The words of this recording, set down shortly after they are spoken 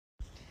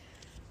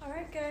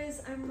Alright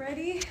guys, I'm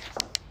ready.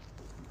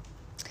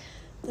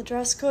 The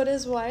dress code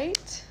is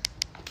white.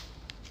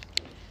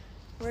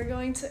 We're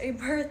going to a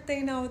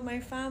birthday now with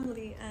my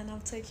family and I'm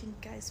taking you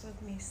guys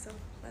with me, so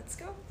let's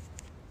go.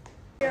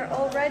 We're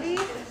all ready.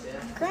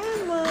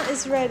 Grandma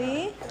is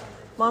ready.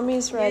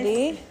 Mommy's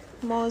ready.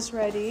 Mo's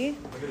ready.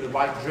 Look at the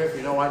white drip,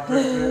 you know white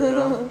drip, you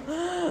know?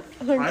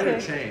 Okay. I need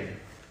a chain.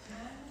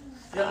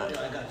 Yeah, I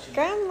got you.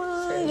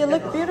 Grandma, you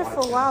look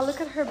beautiful. Wow,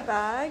 look at her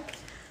bag.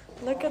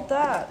 Look at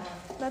that.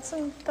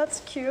 That's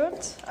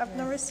cute. I've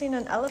never seen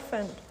an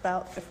elephant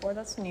belt before.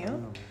 That's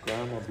new.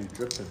 Grandma be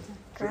dripping.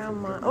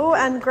 Grandma. Oh,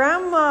 and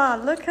grandma,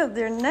 look at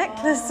their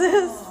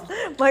necklaces.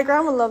 My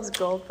grandma loves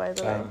gold, by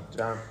the way.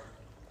 Jam.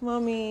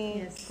 Mommy.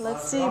 Yes.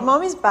 Let's see.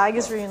 Mommy's bag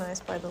is really nice,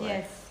 by the way.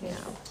 Yes. Yeah.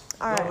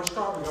 All right. Which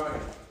car are we going?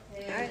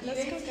 Alright,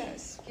 let's go,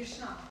 guys.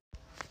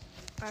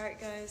 Alright,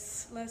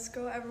 guys, let's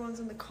go. Everyone's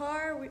in the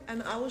car,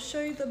 and I will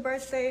show you the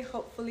birthday.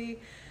 Hopefully,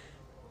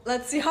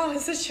 let's see how the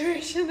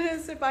situation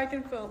is if I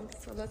can film.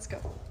 So let's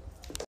go.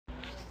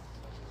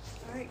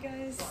 Alright,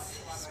 guys,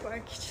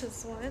 Sparky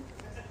just went.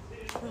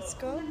 Let's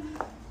go.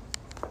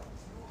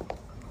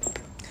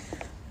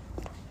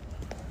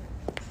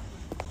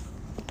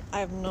 I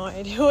have no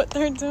idea what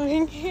they're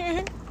doing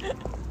here.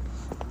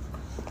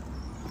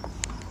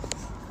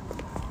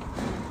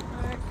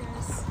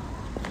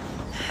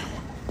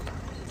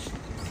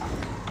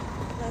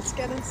 Let's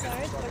get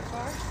inside the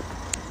car.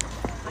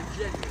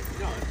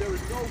 No, if there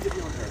was no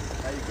video on her,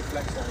 you could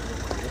flex on it.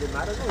 It didn't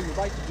matter. No, you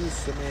like to do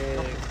swimming.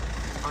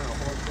 I don't know,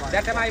 horseback.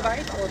 That my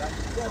bike?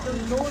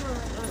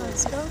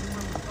 Let's go.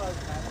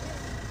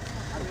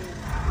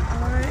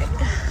 Alright.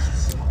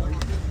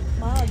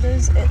 Wow,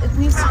 it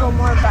needs to go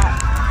more back.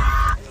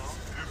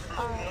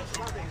 Alright. Let's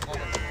go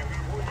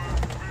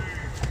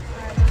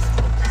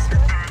this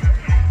way.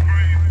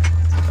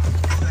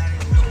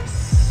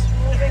 Just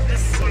moving the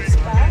seats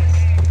back.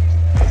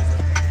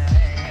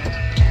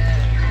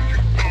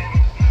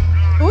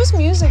 Whose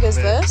music is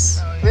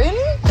this?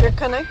 Really? You're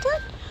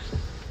connected?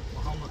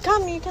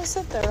 Come, you can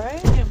sit there,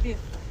 right?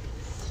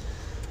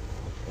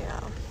 Yeah.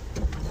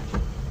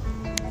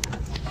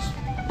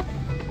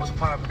 What's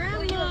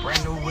poppin'?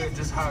 Brand new whip,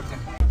 just hopped in.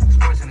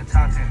 Sports in the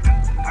top 10.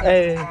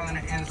 Hey.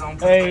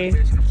 Hey.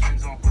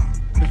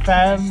 The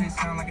fam. Shit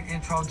sound like an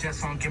intro jet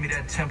song. Give me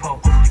that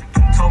tempo.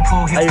 Told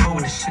Pooh he cool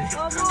with the shit.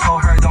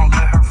 Told her don't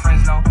let her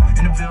friends know.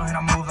 In the building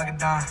I move like a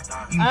dime.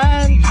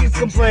 And she's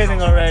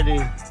complaining already.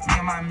 Me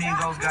and my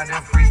amigos got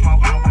that free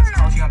smoke on the West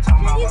Coast. Yeah, I'm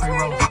talking about free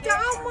rolls.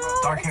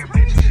 Dark hair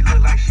bitch, she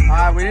look like she.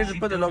 Alright, we need to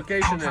put the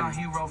location in.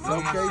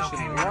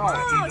 Location, wow.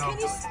 Can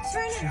you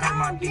turn She it heard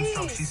my down, deep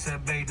throat. please? She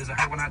said, babe, does it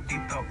hurt when I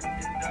deep throat?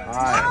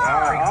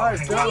 Alright,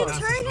 Can you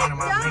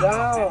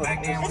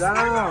turn it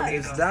down?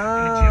 It's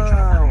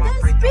down. The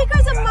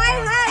speakers in my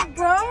head,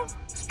 bro.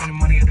 Spending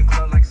money at the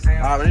club like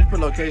Sam. Alright, we need to put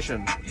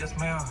location. Yes,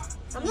 ma'am.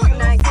 I'm not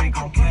nagging.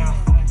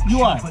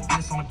 You are. Put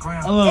this on the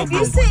ground. A little If you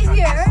bit. sit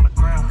here,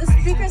 the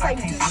speakers like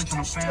tush,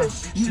 tush,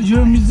 tush.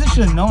 You're a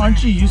musician, no?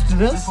 Aren't you used to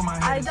this?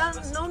 I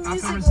don't know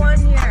music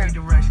 1 year.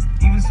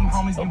 Even some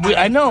homies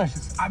I know.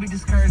 I be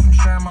discouraged from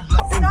sharing my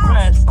blood.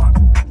 Impressed.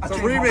 It's a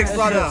remix,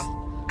 brother.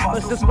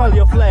 Let's just smell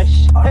your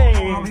flesh. Hey.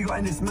 No,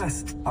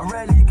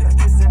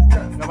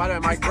 by the way,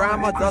 my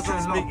grandma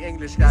doesn't speak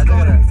English, guys. Look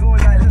at her. You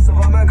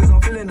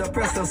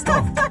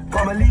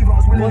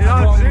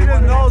know, she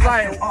just knows,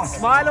 like,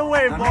 smile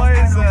away,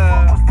 boys.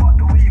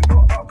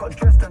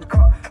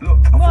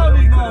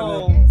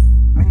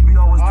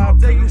 I'm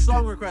taking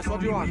song requests. What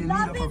do you want?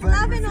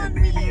 Loving on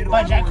me.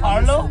 By Jack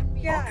Harlow?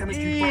 Yeah.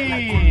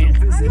 Hey. I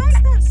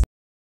like that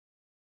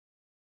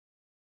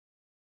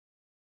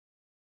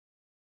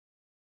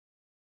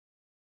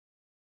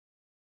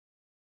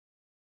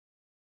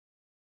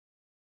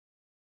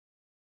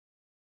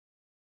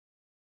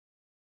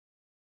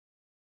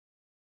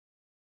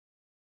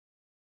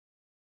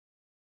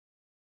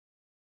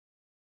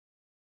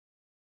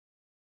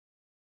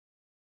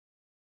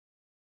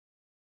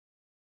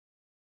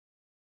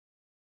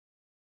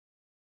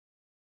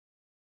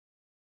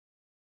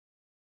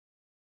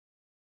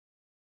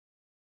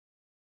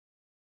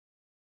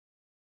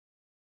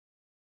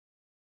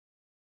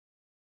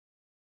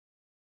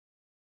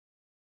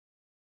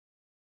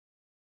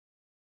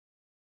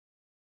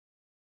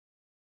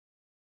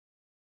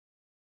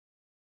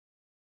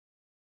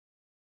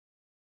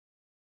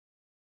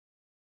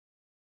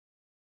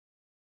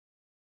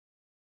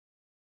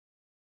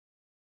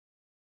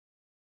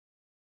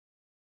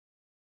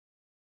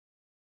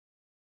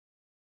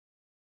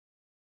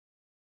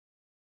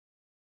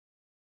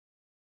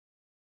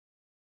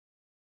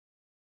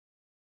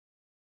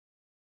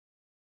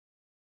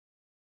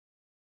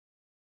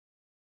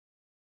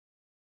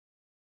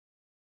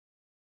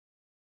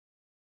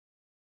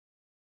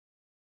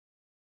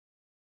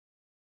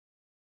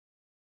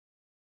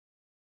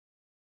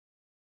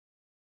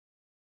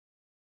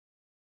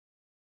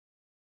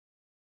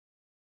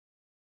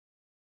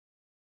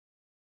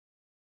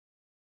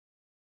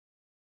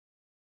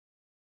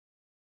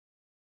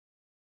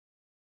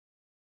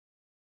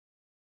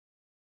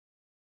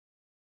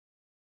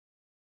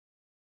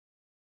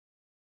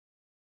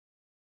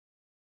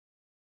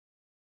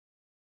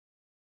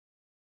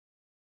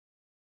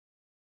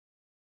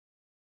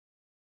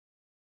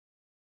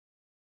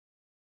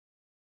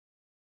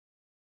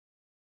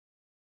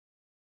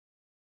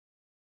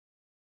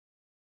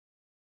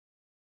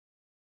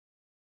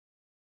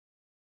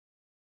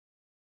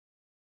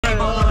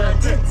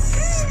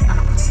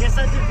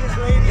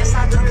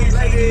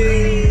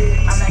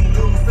I like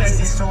blue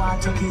faces, so I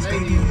took his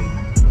baby.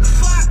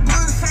 Fuck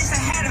blue face,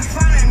 I had to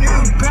find a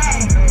new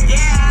bag. Yeah,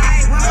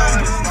 I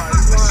want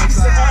she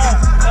said,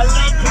 I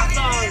like the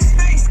song. His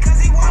face, cause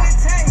he wanna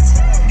taste.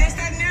 This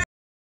that new.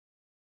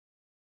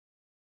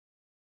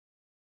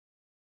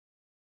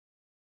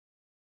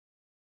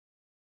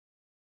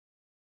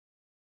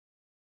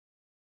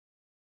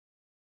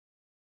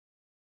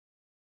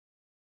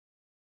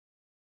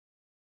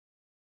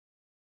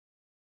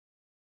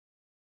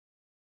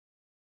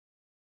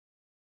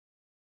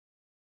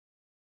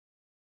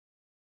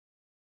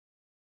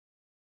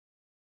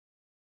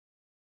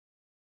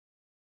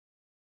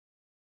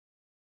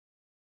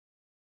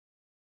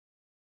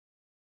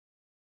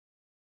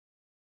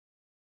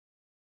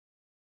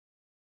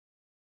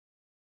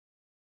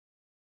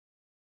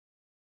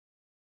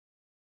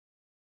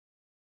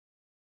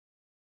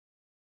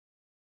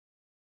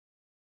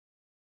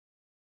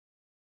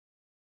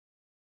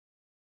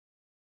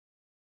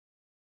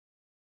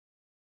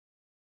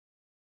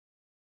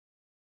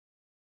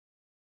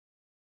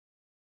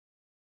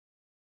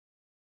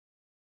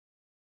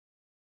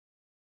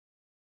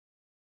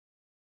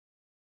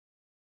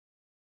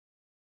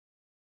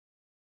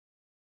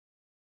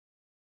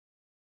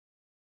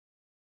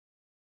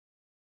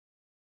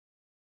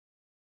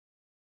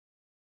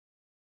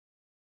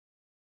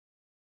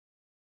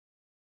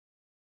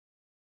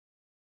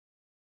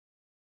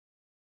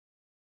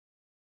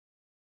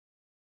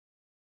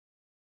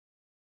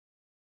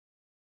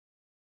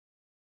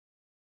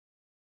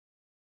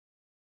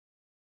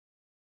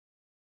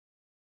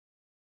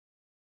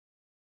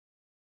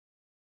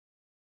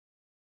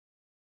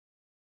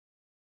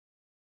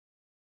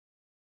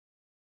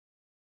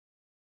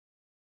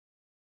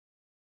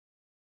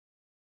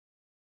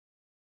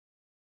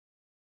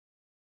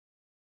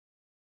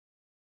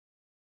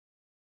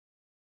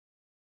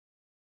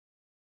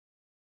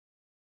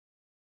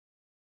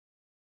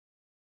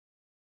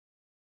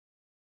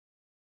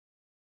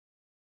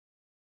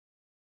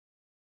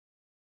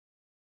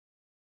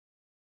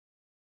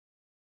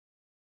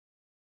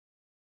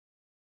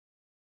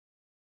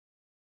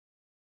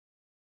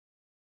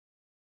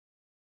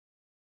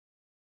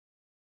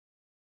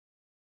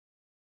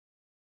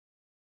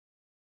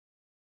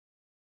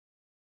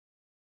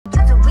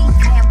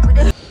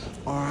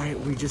 Alright,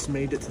 we just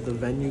made it to the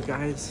venue,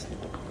 guys.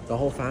 The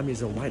whole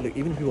family's in white. Look,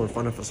 even people in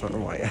front of us are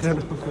in white. I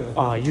don't know.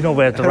 Oh, you know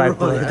we're at the right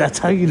place. That's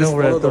how you know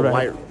we're at the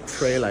right. White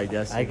trail, I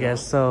guess. I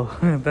guess so.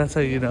 That's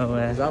how you know,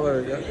 man. Is that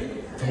where we're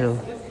going?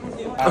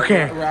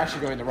 Okay. We're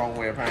actually going the wrong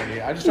way,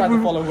 apparently. I just tried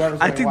to follow whoever's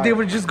going I think white. they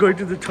were just going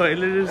to the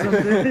toilet or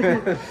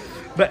something.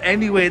 But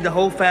anyway, the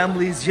whole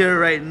family's here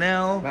right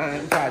now.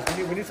 Man, guys,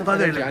 we need some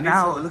Father, energy. I look need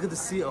now, some- look at the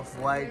sea of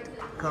white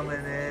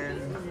coming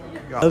in.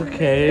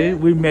 Okay,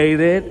 we made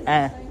it.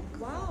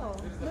 Wow,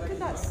 look at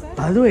that set.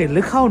 By the way,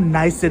 look how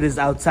nice it is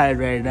outside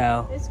right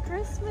now. It's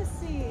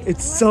Christmassy.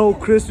 It's so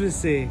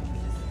Christmassy.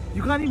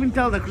 You can't even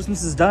tell that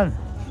Christmas is done.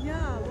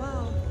 Yeah,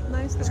 wow.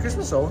 Nice. Is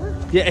Christmas over?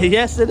 Yeah,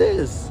 yes, it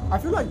is. I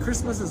feel like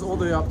Christmas is all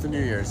the way up to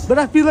New Year's. But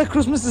I feel like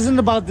Christmas isn't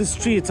about this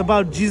tree. It's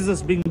about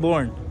Jesus being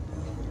born.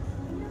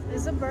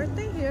 Is a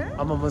birthday here?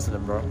 I'm a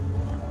Muslim, bro.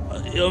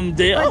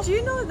 They are. But do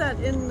you know that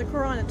in the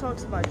Quran it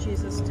talks about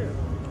Jesus too?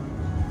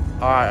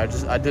 Alright,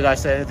 did I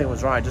say anything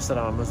was wrong? I just said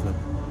I'm a Muslim.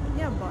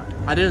 Yeah, but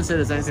I didn't say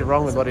there's anything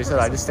wrong with what he said.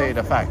 I just stated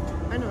a fact.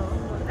 I know.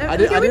 I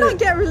did- Can I we not didn't-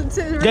 get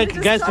religious?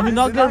 Guys, can we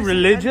talk? not get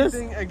religious?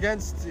 Anything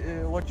against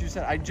what you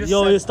said? I just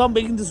Yo, said. you stop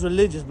making this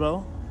religious,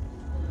 bro.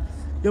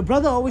 Your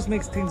brother always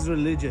makes things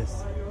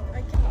religious.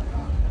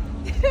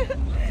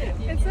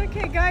 It's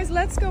okay, guys.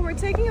 Let's go. We're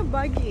taking a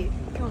buggy.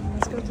 Come on,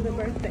 let's go to the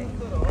birthday.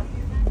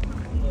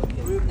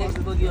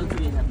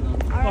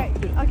 All right.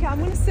 Okay, I'm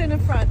gonna sit in the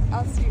front.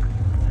 I'll see you.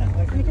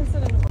 You can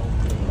sit in the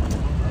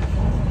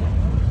front.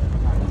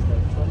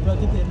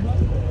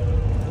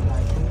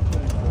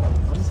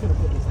 I'm just gonna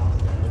put this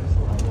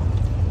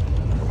out.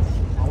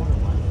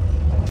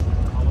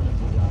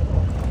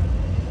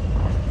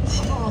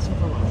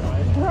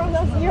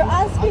 Bro, you're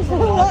asking for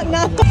what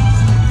now?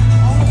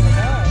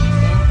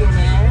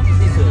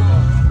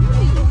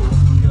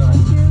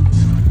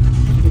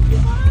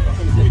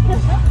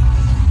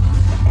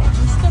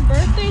 The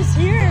birthday's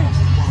here.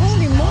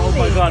 Holy moly. Oh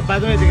my god, by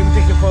the way, they're gonna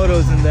take your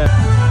photos in there.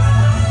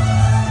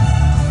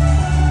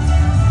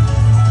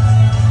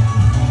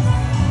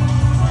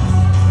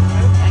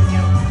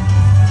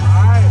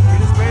 Alright, we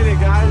just made it,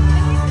 guys.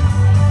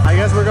 I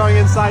guess we're going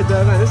inside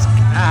the event. It's a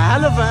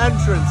hell of an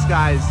entrance,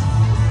 guys.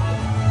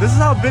 This is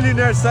how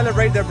billionaires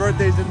celebrate their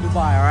birthdays in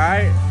Dubai,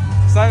 alright?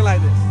 Something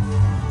like this.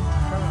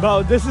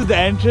 Bro, this is the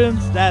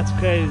entrance? That's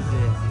crazy.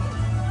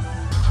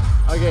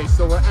 Okay,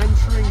 so we're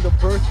entering the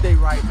birthday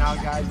right now,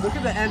 guys. Look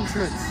at the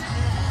entrance.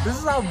 This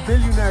is how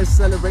billionaires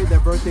celebrate their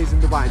birthdays in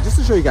Dubai. Just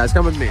to show you guys,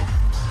 come with me.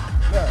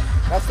 Yeah,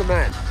 that's the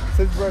man. It's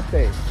his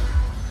birthday.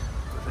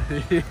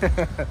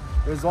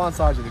 Rizwan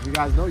Sergeant. If you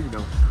guys know, you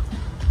know.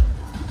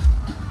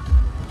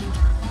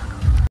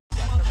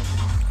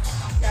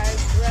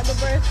 Guys, we're at the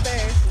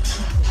birthday.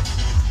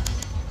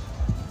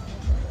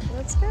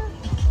 Let's go.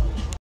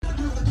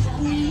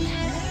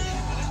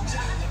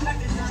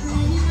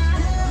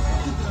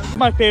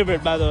 my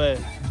favorite, by the way.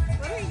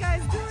 What are you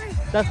guys doing?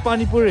 That's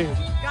pani puri.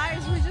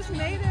 Guys, we just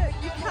made it.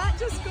 You can't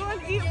just go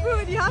and eat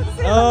food. You have to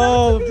say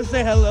hello to Oh, just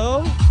say hello?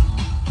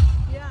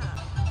 Yeah.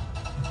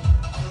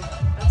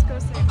 Let's go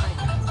say hi,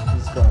 guys.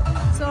 Let's go.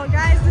 So,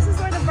 guys, this is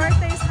where the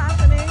birthday is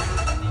happening.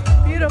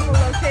 Beautiful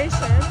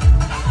location.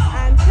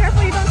 And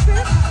careful you don't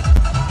slip.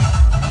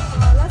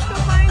 So, let's go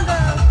find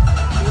the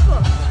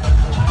people.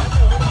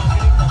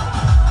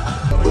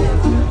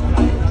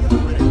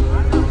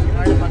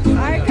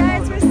 Alright,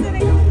 guys, we're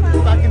sitting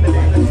on Back in the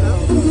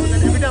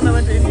day, every time I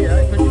went to India,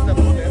 I went to the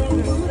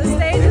mountain. the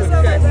stage is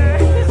over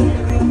there.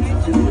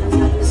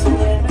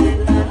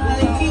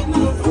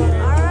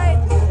 Alright,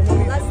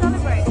 let's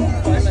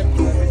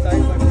celebrate.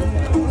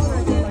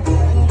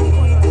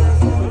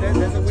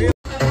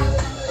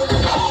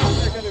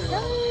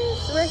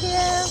 We're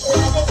here.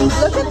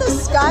 Look at the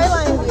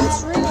skyline view.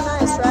 It's really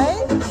nice,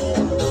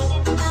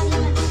 right?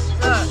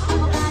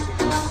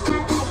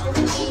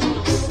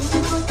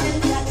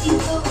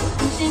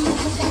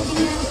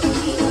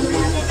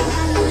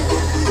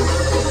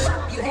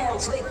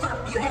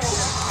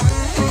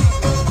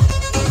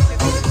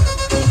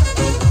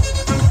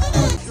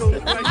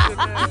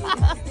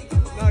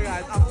 No,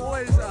 guys,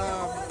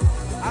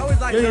 I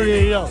always like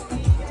learning. Yo.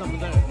 What's up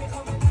there?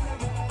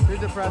 Here's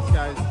the press,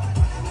 guys.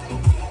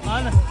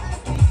 Lana.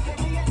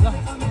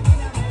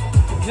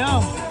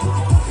 Yo.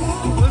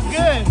 What's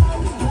good?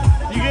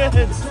 You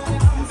good?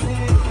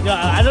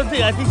 Yeah,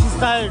 I think she's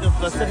tired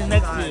of sitting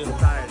next to you.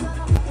 Tired.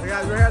 So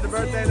guys, we're here at the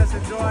birthday. Let's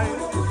enjoy.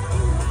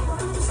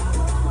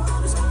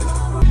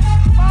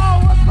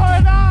 Oh, what's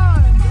going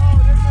on? Yo,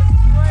 this is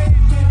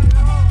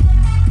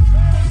crazy.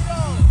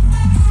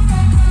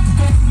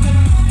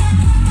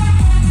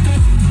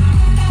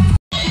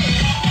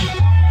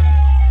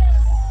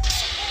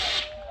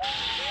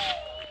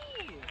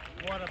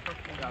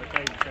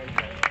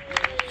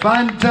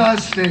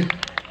 Fantastic.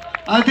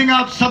 I think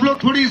आप सब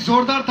लोग थोड़ी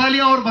जोरदार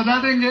तालियां और बजा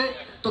देंगे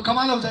तो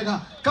कमाल हो जाएगा.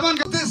 Come on,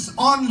 this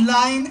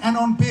online and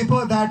on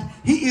paper that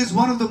he is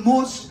one of the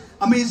most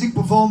amazing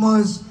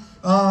performers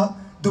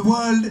the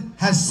world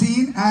has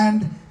seen,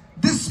 and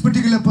this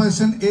particular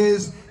person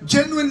is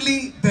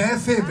genuinely their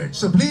favorite.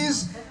 So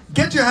please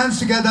get your hands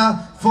together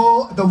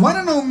for the one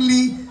and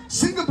only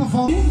single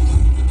performer.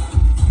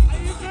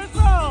 Are you good,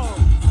 bro?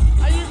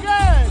 Are you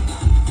good?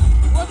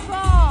 What's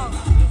wrong?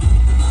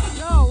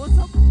 Yo, what's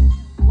up?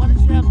 What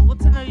does she have?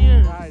 What's in her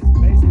ear? Guys,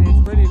 basically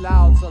it's really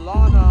loud. So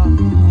Lana,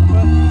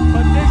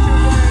 but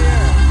tissues in her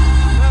ear.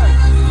 Look.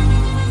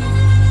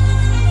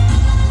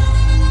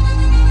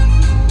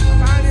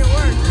 Apparently it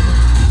works.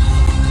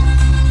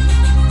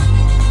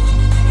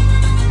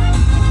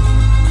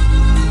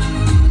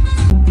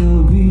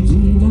 कभी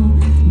जीना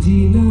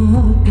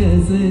जीना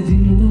कैसे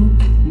जीना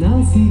ना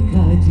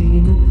सीखा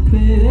जीना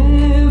तेरे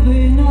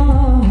बिना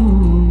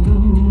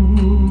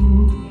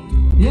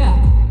yeah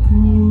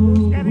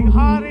Getting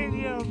hot in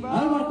here, bro.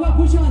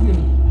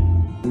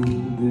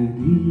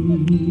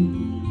 जिंदगी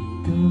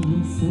का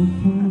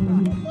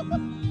सफर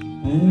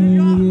है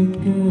ये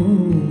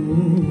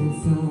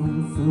कैसा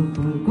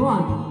सफर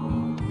कौन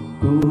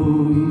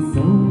कोई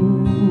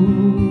समझा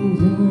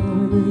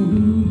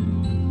नहीं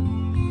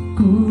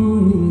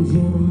कोई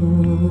जाना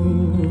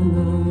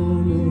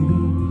नहीं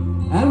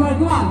everybody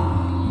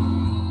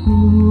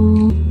come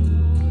on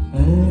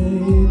ऐ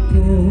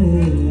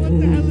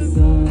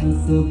कैसा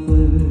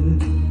सफर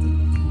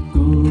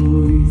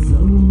कोई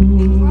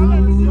समझा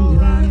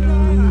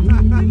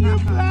You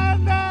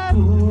planned that.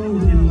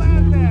 You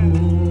planned that.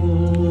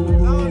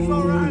 That was so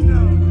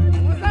random.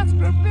 Was that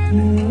scripted?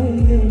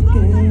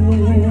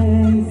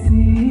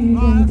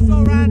 Oh, it's so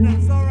random,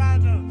 so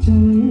random.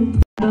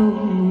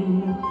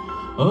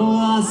 ओ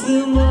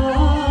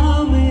आसमां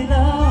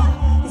मेरा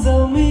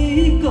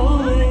ज़मीं को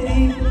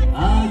मेरी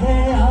आधे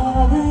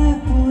आधे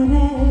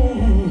पूरे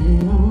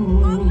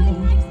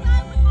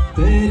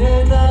तेरे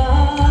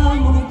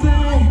नाम पे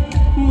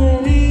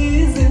मेरी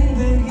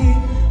जिंदगी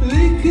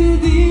लिख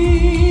दी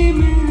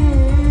मैंने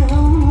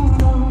हम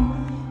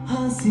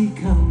हाँ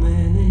सीखा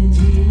मैंने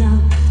जीना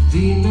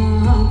जीना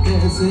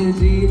कैसे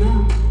जीना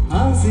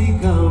हाँ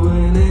सीखा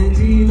मैंने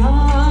जीना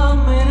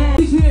मेरे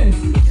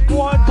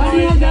Squad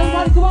time,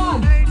 man. come on.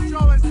 Main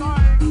show is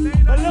starting.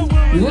 But look,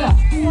 we're with Yeah. the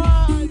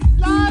squad.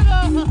 Lana.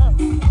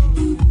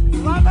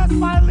 Lana's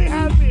finally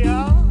happy,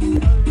 huh?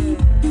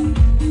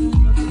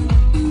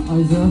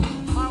 Aisa,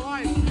 My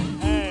wife.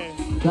 Hey.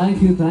 thank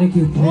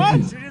you. What?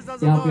 you. She just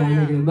doesn't यहाँ know पे आने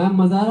yet. के लिए ma'am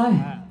मजा आ रहा है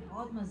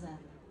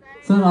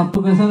sir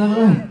आपको कैसा लग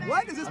रहा है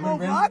What? Is this Mo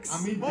Vlogs?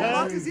 Mo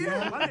Vlogs is here?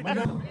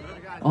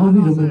 और भी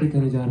रोमांटिक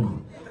करने जा रहा हूँ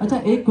अच्छा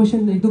एक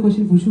दो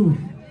क्वेश्चन पूछूं मैं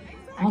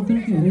आप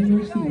दोनों की अरेंज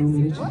मैरिज थी love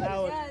marriage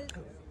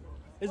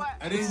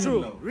It's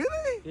true.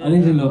 Really?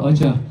 Arrange love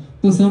अच्छा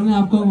तो सर ने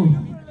आपको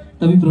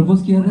तभी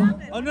प्रपोज किया था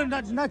Oh, no,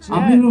 not yet.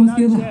 आपने प्रपोज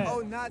किया Not था yet.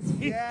 Oh, not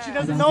She yet.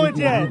 doesn't know it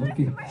yet.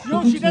 Okay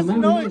No, she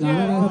doesn't know it गाना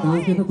गाया yet. था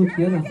डांस किया था कुछ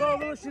किया था No,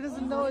 she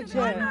doesn't know it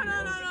yet.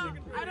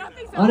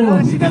 अरे वाह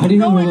She doesn't गाड़ी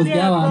में know it प्रपोज yet,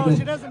 क्या bro. बात She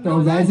है doesn't तो know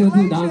अब जाहिर से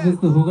उसमें डांस वेंस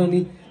तो होगा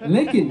नहीं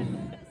लेकिन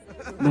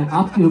मैं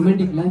आपकी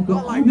रोमांटिक लाइफ को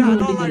और भी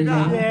रोमांटिक करने जा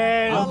रहा हूँ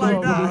Yeah, आप like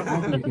आपको that. एक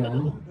आर्ट लेके आया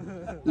हूँ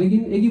लेकिन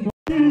एक ही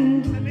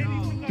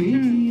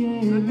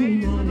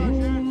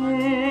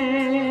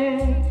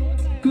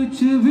कुछ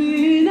भी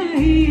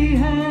नहीं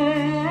है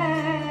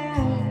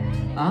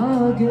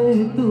आगे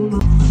तुम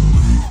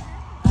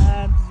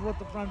And this is what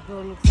the front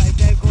door looks like.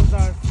 There goes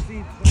our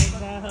seats right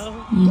now.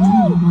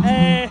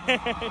 Hey!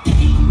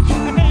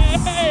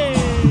 Hey!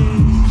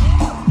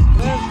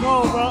 Let's go,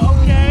 bro.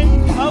 Okay.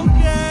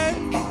 Okay.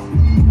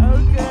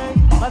 Okay.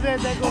 But there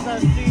goes our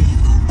seats.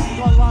 We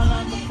got Lana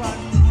on the front.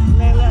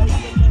 Layla is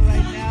in there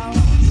right now.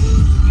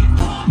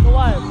 So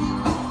what?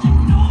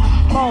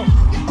 Oh.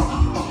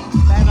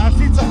 Man, our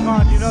seats are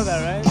gone. You know that,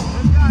 right?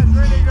 This guy's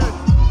really good.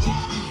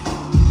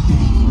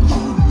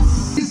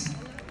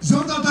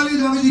 जोरदार ताली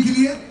जावेद जी के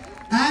लिए.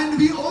 And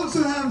we also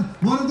have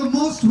one of the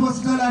most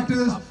versatile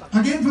actors,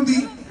 again from the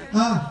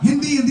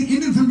Hindi and the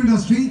Indian film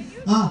industry,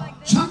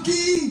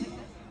 Chunky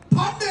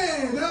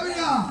Pandey. There we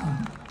are.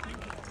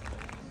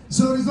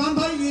 So Rizwan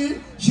भाई ये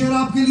शेर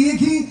आपके लिए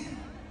कि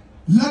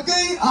लग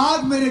गई आग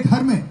मेरे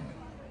घर में,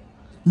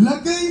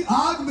 लग गई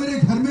आग मेरे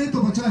घर में तो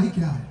बचा ही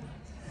क्या है,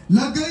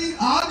 लग गई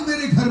आग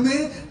मेरे घर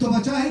में तो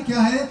बचा ही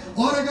क्या है,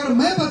 और अगर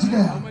मैं बच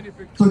गया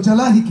तो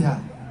चला ही क्या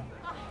है.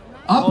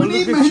 अपनी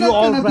मेहनत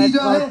का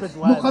नतीजा है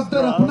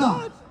मुकद्दर अपना,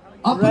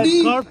 अपनी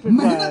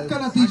मेहनत का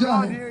नतीजा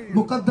है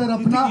मुकद्दर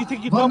अपना,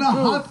 वरना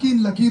हाथ की इन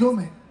लकीरों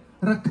में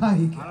रखा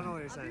ही क्या.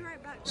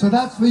 So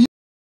that's for you.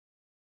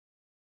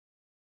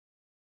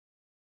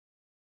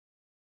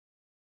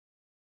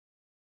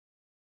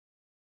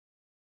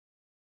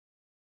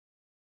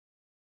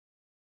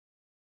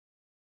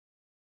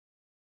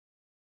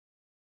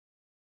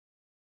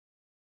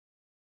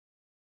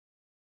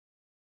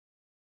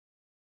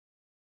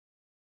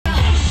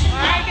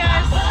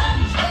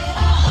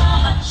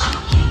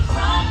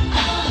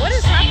 What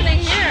is happening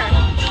here?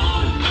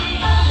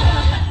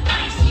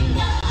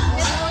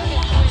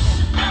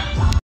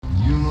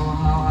 You know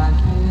how I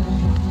feel.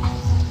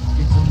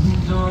 It's a new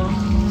dawn,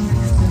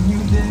 it's a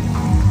new day,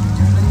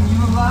 and a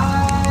new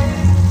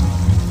life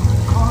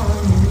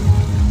calling me.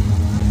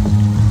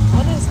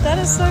 That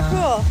is so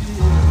cool.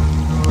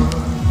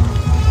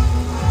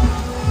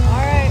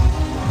 Alright,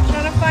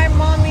 trying to find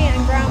mommy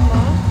and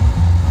grandma.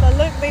 But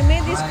look, they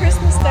made these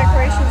Christmas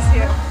decorations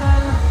here.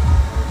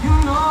 You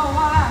know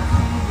what I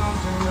feel,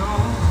 don't you know?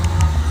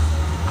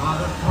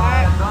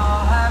 Alright,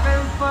 All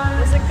having fun.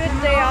 it was a good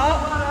day out.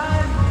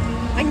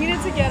 I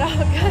needed to get out,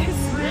 guys.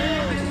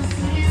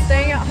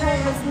 Staying at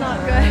home is not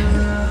good.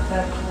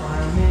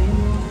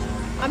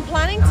 I'm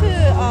planning to,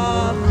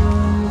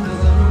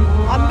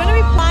 I'm gonna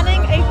be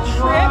planning a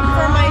trip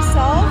for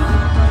myself.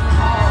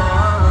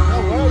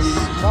 Oh, where's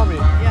mommy?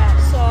 Yeah,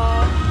 so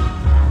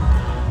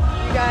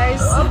you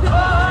guys,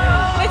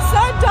 it's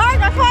so dark.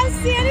 I can't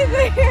see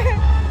anything here.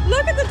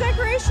 Look at the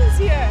decorations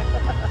here.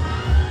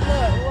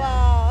 Look,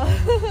 wow.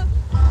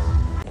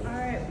 All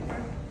right,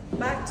 we're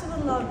back to the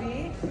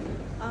lobby.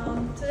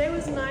 Today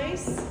was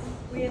nice.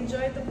 We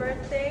enjoyed the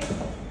birthday.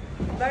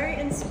 Very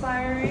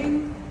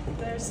inspiring.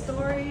 Their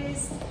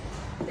stories.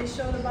 They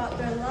showed about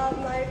their love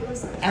life. It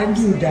was And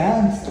you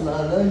danced,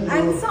 Lana.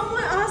 And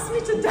someone asked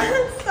me to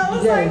dance. That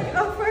was Yeah. like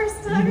a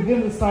first You time.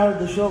 begin the start of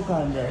the show,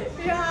 kinda.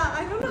 Yeah,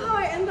 I don't know how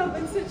I end up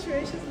in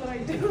situations, but I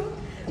do.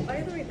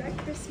 By the way, that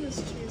Christmas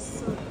tree is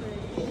so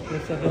pretty.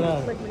 Let's check it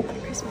out. Look at the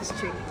Christmas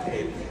tree.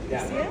 You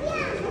see it?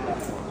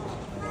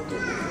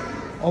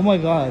 Oh my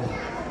god.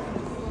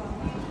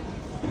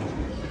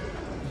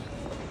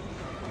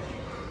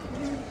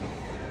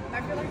 I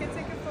feel like I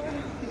take a photo.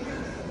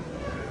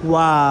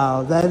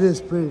 Wow, that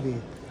is pretty.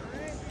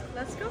 Alright,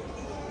 let's go.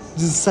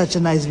 This is such a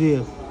nice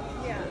view.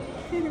 Yeah.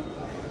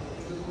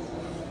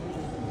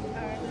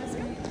 Alright, let's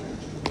go.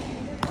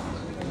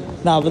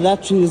 Nah, but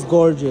that tree is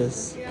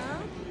gorgeous. Yeah.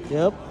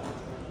 Yep.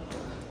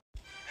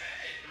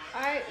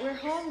 Alright, we're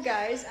home,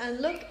 guys, and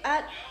look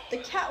at the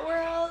cat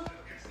world.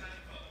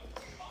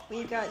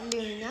 We got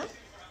Luna,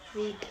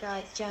 we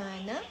got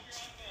Jana,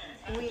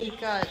 we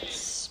got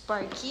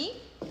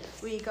Sparky,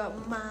 we got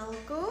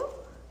Malco,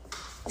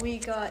 we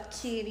got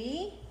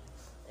Kitty.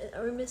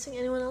 Are we missing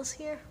anyone else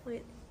here?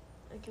 Wait.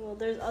 Okay, well,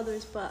 there's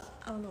others, but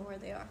I don't know where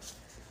they are.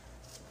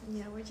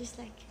 Yeah, we're just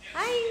like,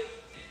 hi.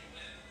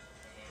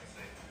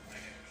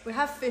 We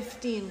have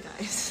 15,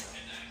 guys.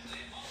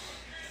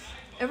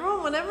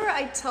 Everyone, whenever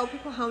I tell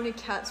people how many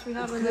cats we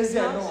have in this I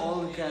know house.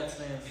 all the cats'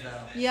 names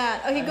now.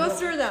 Yeah, okay, go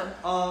through them.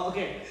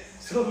 Okay,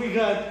 so we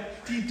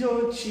got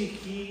Tito,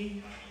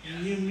 Chicky,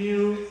 Mew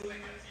Mew,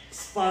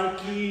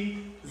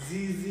 Sparky,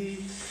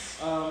 Zizi,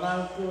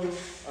 Malco,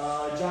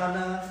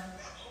 Jana,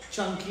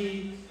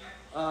 Chunky,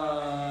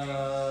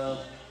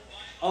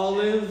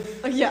 Olive,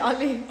 Oh, yeah,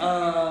 Ali.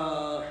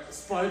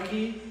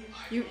 Sparky.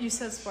 You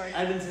said Sparky.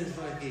 I didn't say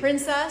Sparky.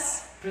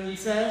 Princess,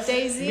 Princess,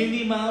 Daisy.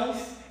 Minnie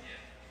Mouse,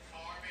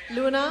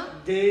 Luna,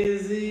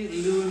 Daisy,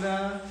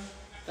 Luna.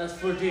 That's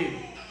 14.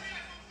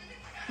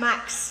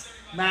 Max.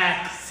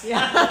 Max.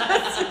 Yeah.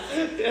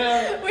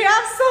 Yeah. We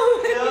have so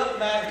many. Yeah,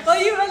 Max.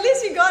 Well, at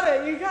least you got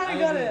it. You kind of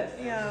got it.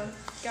 Yeah,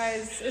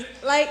 guys.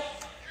 It's like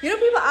You know,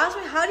 people ask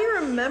me, how do you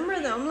remember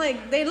them? I'm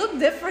like, they look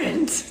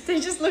different. They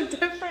just look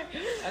different.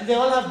 And they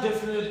all have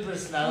different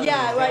personalities.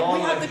 Yeah, They're like all,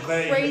 we have like, the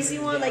very crazy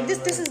different. one. Like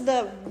Yeah, this is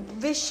the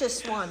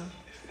vicious one.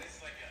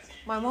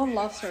 My mom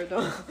loves her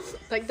though.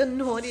 Like the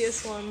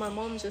naughtiest one. My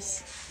mom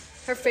just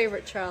her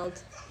favorite child.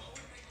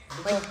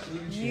 Like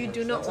you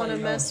do not want to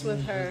mess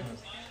with her.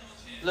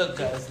 Look,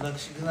 guys, look,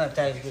 she's gonna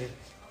attack me.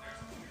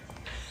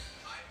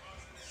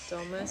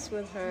 Don't mess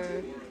with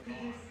her.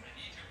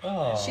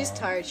 Oh. She's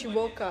tired. She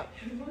woke up.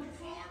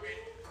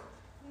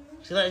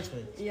 She likes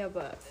me. Yeah,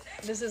 but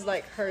this is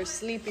like her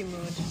sleepy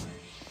mood.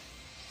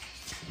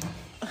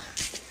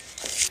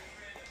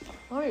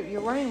 Oh,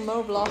 you're wearing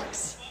low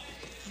blocks.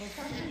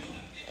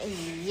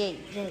 Yay,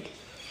 yay.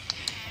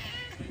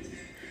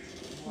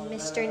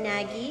 Mr.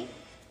 Nagy.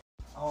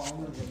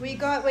 We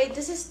got, wait,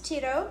 this is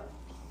Tito.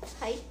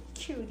 Hi,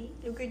 cutie.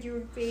 Look at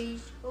your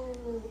face.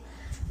 Oh.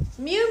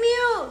 Mew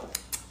Mew!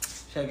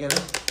 Should I get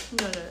it?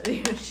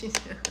 No, she's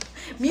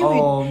Mew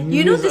Oh, Mew.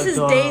 You know Mew's this is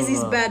adorable.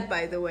 Daisy's bed,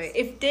 by the way.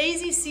 If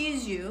Daisy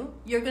sees you,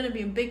 you're gonna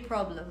be in big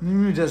problem.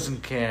 Mew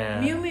doesn't care.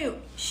 Mew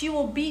Mew, she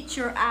will beat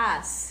your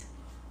ass.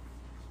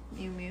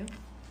 Mew Mew.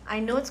 I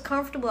know it's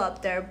comfortable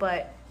up there,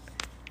 but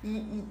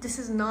this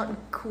is not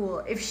cool.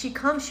 If she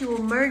comes, she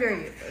will murder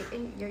you.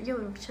 Hey,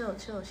 yo,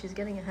 chill. She's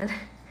getting ahead.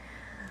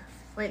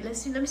 Wait, let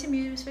me see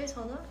Mew Mew's face.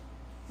 Hold on.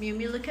 Mew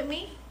Mew, look at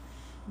me.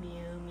 Mew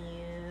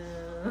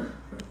Mew.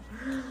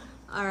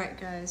 All right,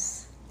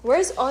 guys.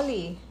 Where's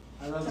Ollie?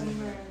 I love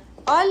you.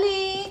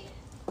 Ollie.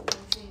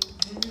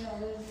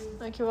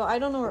 Okay, well, I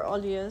don't know where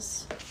Ollie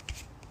is.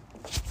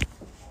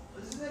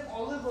 Is his name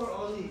Olive or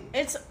Ollie?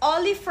 It's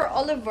Ollie for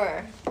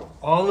Oliver.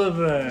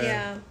 Oliver.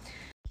 Yeah.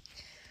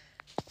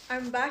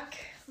 I'm back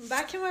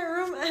in my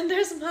room and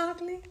there's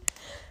Mowgli.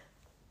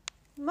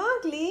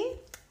 Mowgli?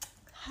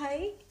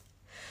 Hi.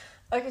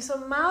 Okay, so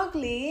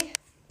Mowgli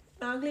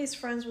is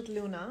friends with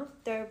Luna.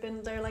 They're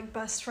like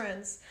best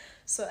friends.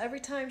 So every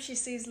time she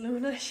sees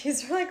Luna,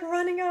 she's like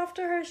running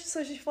after her.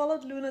 So she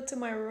followed Luna to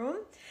my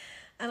room.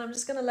 And I'm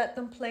just gonna let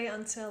them play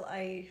until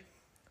I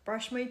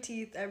brush my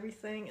teeth,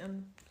 everything,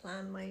 and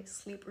plan my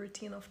sleep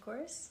routine, of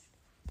course.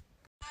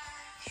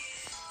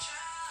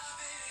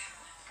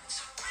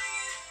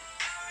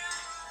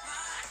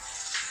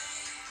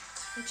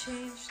 I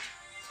changed.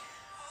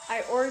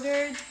 I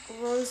ordered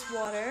rose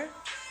water.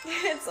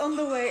 It's on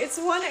the way. It's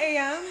 1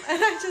 a.m.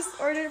 and I just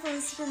ordered from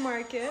the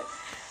supermarket.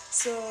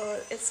 So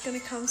it's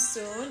gonna come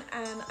soon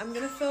and I'm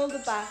gonna fill the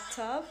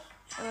bathtub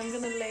and I'm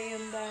gonna lay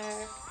in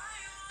there.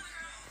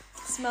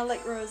 Smell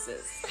like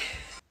roses.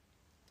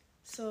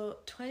 So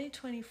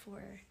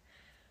 2024,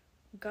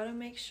 gotta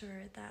make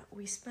sure that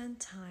we spend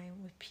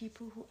time with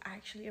people who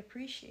actually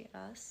appreciate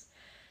us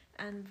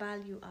and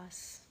value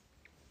us.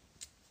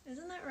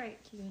 Isn't that right,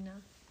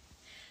 Luna?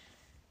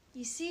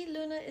 You see,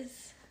 Luna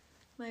is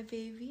my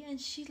baby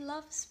and she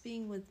loves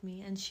being with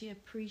me and she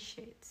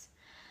appreciates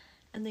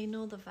and they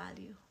know the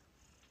value.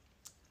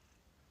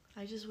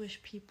 I just wish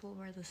people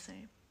were the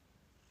same.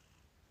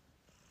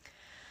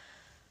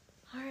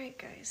 All right,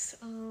 guys,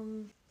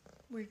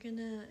 we're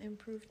gonna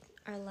improve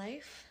our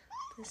life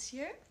this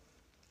year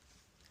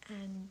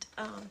and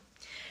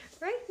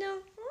right now,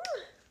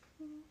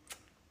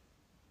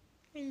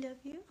 I love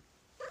you.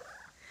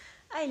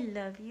 I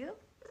love you.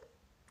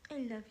 I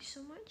love you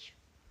so much.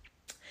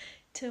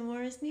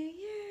 Tomorrow's New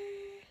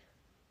Year.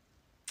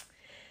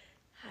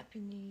 Happy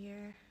New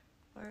Year.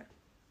 Or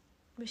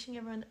wishing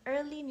everyone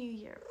early New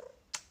Year.